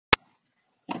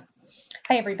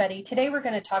Hi everybody. Today we're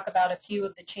going to talk about a few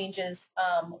of the changes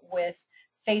with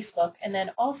Facebook, and then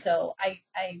also I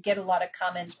get a lot of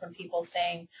comments from people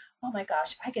saying, oh my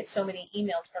gosh, I get so many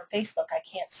emails from Facebook, I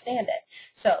can't stand it.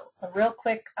 So a real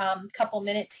quick couple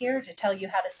minutes here to tell you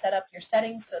how to set up your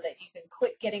settings so that you can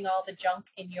quit getting all the junk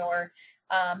in your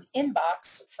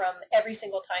inbox from every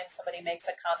single time somebody makes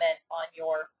a comment on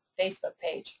your Facebook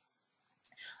page.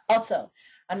 Also,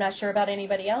 I'm not sure about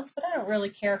anybody else, but I don't really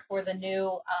care for the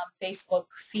new Facebook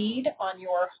feed on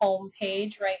your home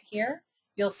page right here.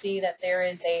 You'll see that there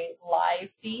is a live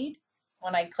feed.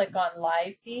 When I click on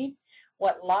live feed,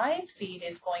 what live feed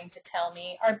is going to tell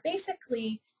me are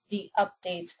basically the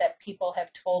updates that people have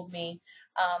told me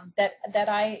that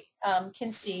I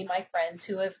can see, my friends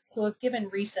who have given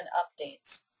recent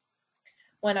updates.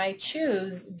 When I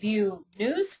choose view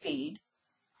news feed,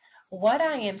 what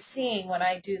I am seeing when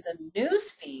I do the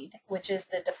news feed, which is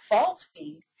the default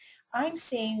feed, I'm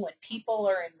seeing when people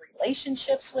are in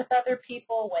relationships with other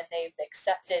people, when they've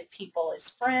accepted people as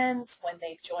friends, when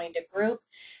they've joined a group.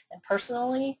 And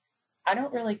personally, I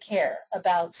don't really care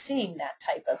about seeing that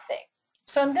type of thing.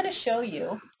 So I'm going to show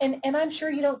you, and I'm sure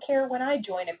you don't care when I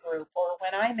join a group or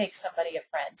when I make somebody a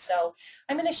friend. So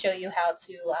I'm going to show you how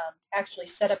to actually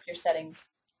set up your settings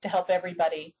to help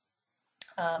everybody.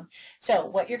 So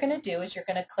what you're going to do is you're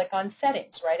going to click on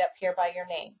settings right up here by your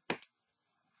name.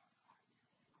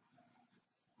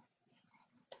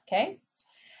 Okay.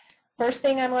 First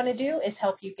thing I want to do is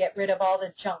help you get rid of all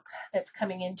the junk that's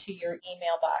coming into your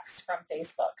email box from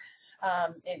Facebook,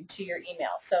 into your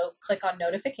email. So click on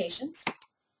notifications.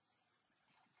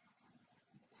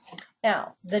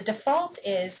 Now, the default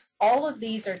is all of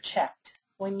these are checked.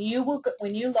 When you log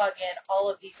in, all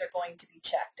of these are going to be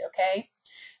checked, okay?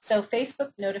 So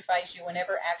Facebook notifies you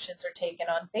whenever actions are taken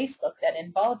on Facebook that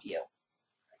involve you.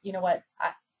 You know what,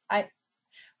 I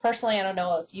personally, I don't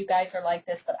know if you guys are like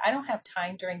this, but I don't have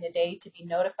time during the day to be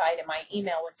notified in my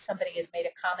email when somebody has made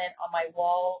a comment on my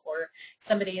wall or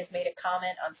somebody has made a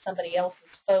comment on somebody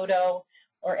else's photo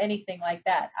or anything like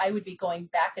that. I would be going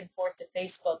back and forth to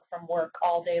Facebook from work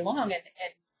all day long, and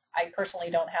I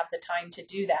personally don't have the time to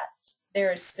do that.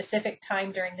 There is specific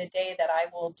time during the day that I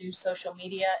will do social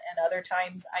media, and other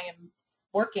times I am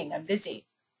working, I'm busy.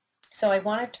 So I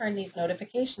want to turn these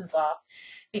notifications off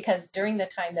because during the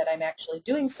time that I'm actually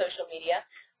doing social media,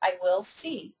 I will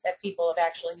see that people have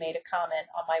actually made a comment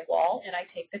on my wall, and I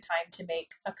take the time to make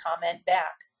a comment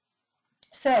back.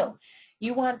 So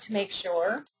you want to make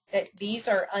sure that these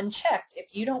are unchecked if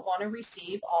you don't want to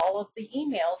receive all of the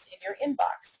emails in your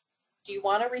inbox. Do you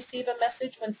want to receive a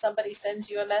message when somebody sends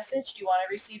you a message? Do you want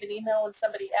to receive an email when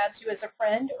somebody adds you as a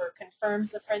friend or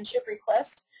confirms a friendship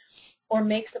request or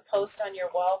makes a post on your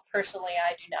wall? Personally,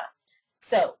 I do not.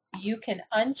 So you can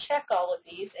uncheck all of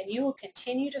these, and you will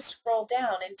continue to scroll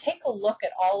down and take a look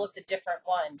at all of the different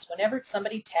ones. Whenever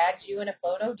somebody tags you in a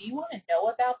photo, do you want to know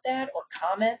about that or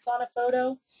comments on a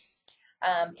photo?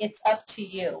 It's up to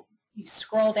you. You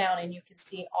scroll down and you can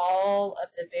see all of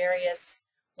the various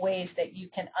ways that you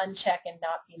can uncheck and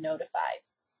not be notified.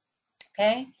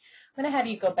 Okay? I'm going to have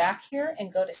you go back here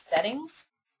and go to settings.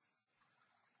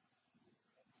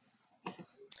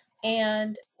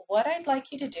 And what I'd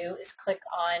like you to do is click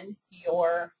on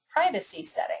your privacy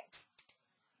settings.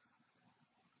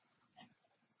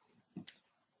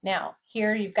 Now,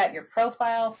 here you've got your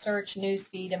profile, search,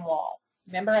 newsfeed, and wall.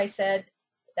 Remember I said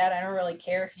that I don't really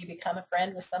care if you become a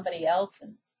friend with somebody else,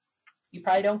 and you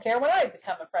probably don't care when I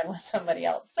become a friend with somebody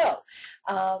else. So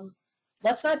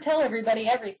let's not tell everybody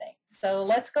everything. So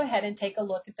let's go ahead and take a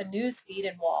look at the newsfeed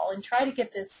and wall and try to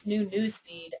get this new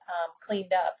newsfeed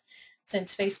cleaned up,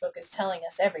 since Facebook is telling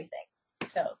us everything.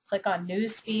 So click on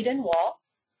newsfeed and wall.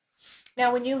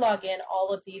 Now when you log in,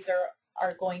 all of these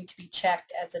are going to be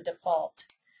checked as a default.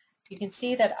 You can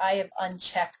see that I have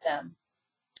unchecked them.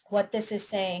 What this is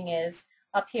saying is,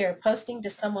 up here, posting to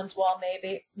someone's wall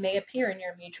may appear in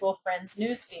your mutual friends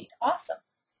newsfeed. Awesome.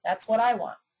 That's what I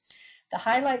want. The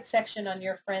highlight section on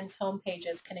your friends' home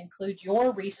pages can include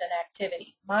your recent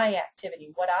activity, my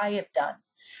activity, what I have done.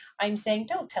 I'm saying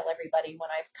don't tell everybody when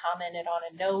I've commented on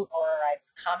a note or I've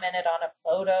commented on a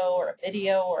photo or a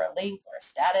video or a link or a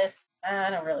status. I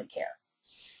don't really care.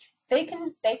 They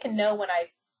can know when I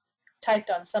typed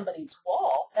on somebody's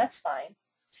wall. That's fine.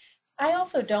 I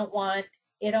also don't want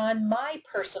it on my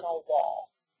personal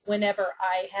wall whenever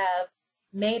I have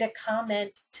made a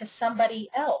comment to somebody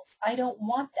else. I don't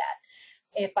want that.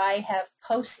 If I have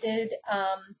posted,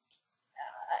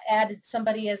 added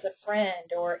somebody as a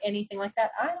friend or anything like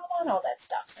that, I don't want all that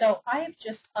stuff. So I have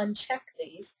just unchecked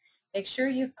these. Make sure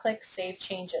you click Save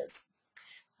Changes.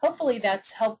 hopefully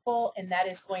that's helpful, and that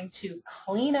is going to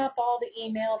clean up all the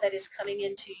email that is coming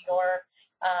into your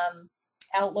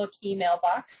Outlook email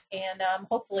box, and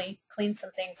hopefully clean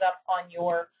some things up on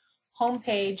your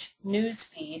homepage news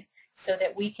feed so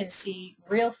that we can see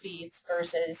real feeds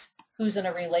versus who's in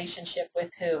a relationship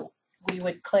with who. We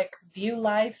would click View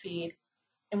Live Feed,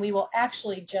 and we will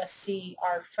actually just see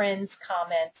our friends'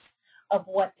 comments of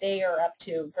what they are up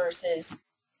to versus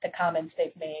the comments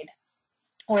they've made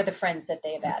or the friends that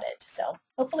they've added. So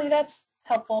hopefully that's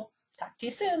helpful. Talk to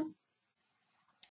you soon.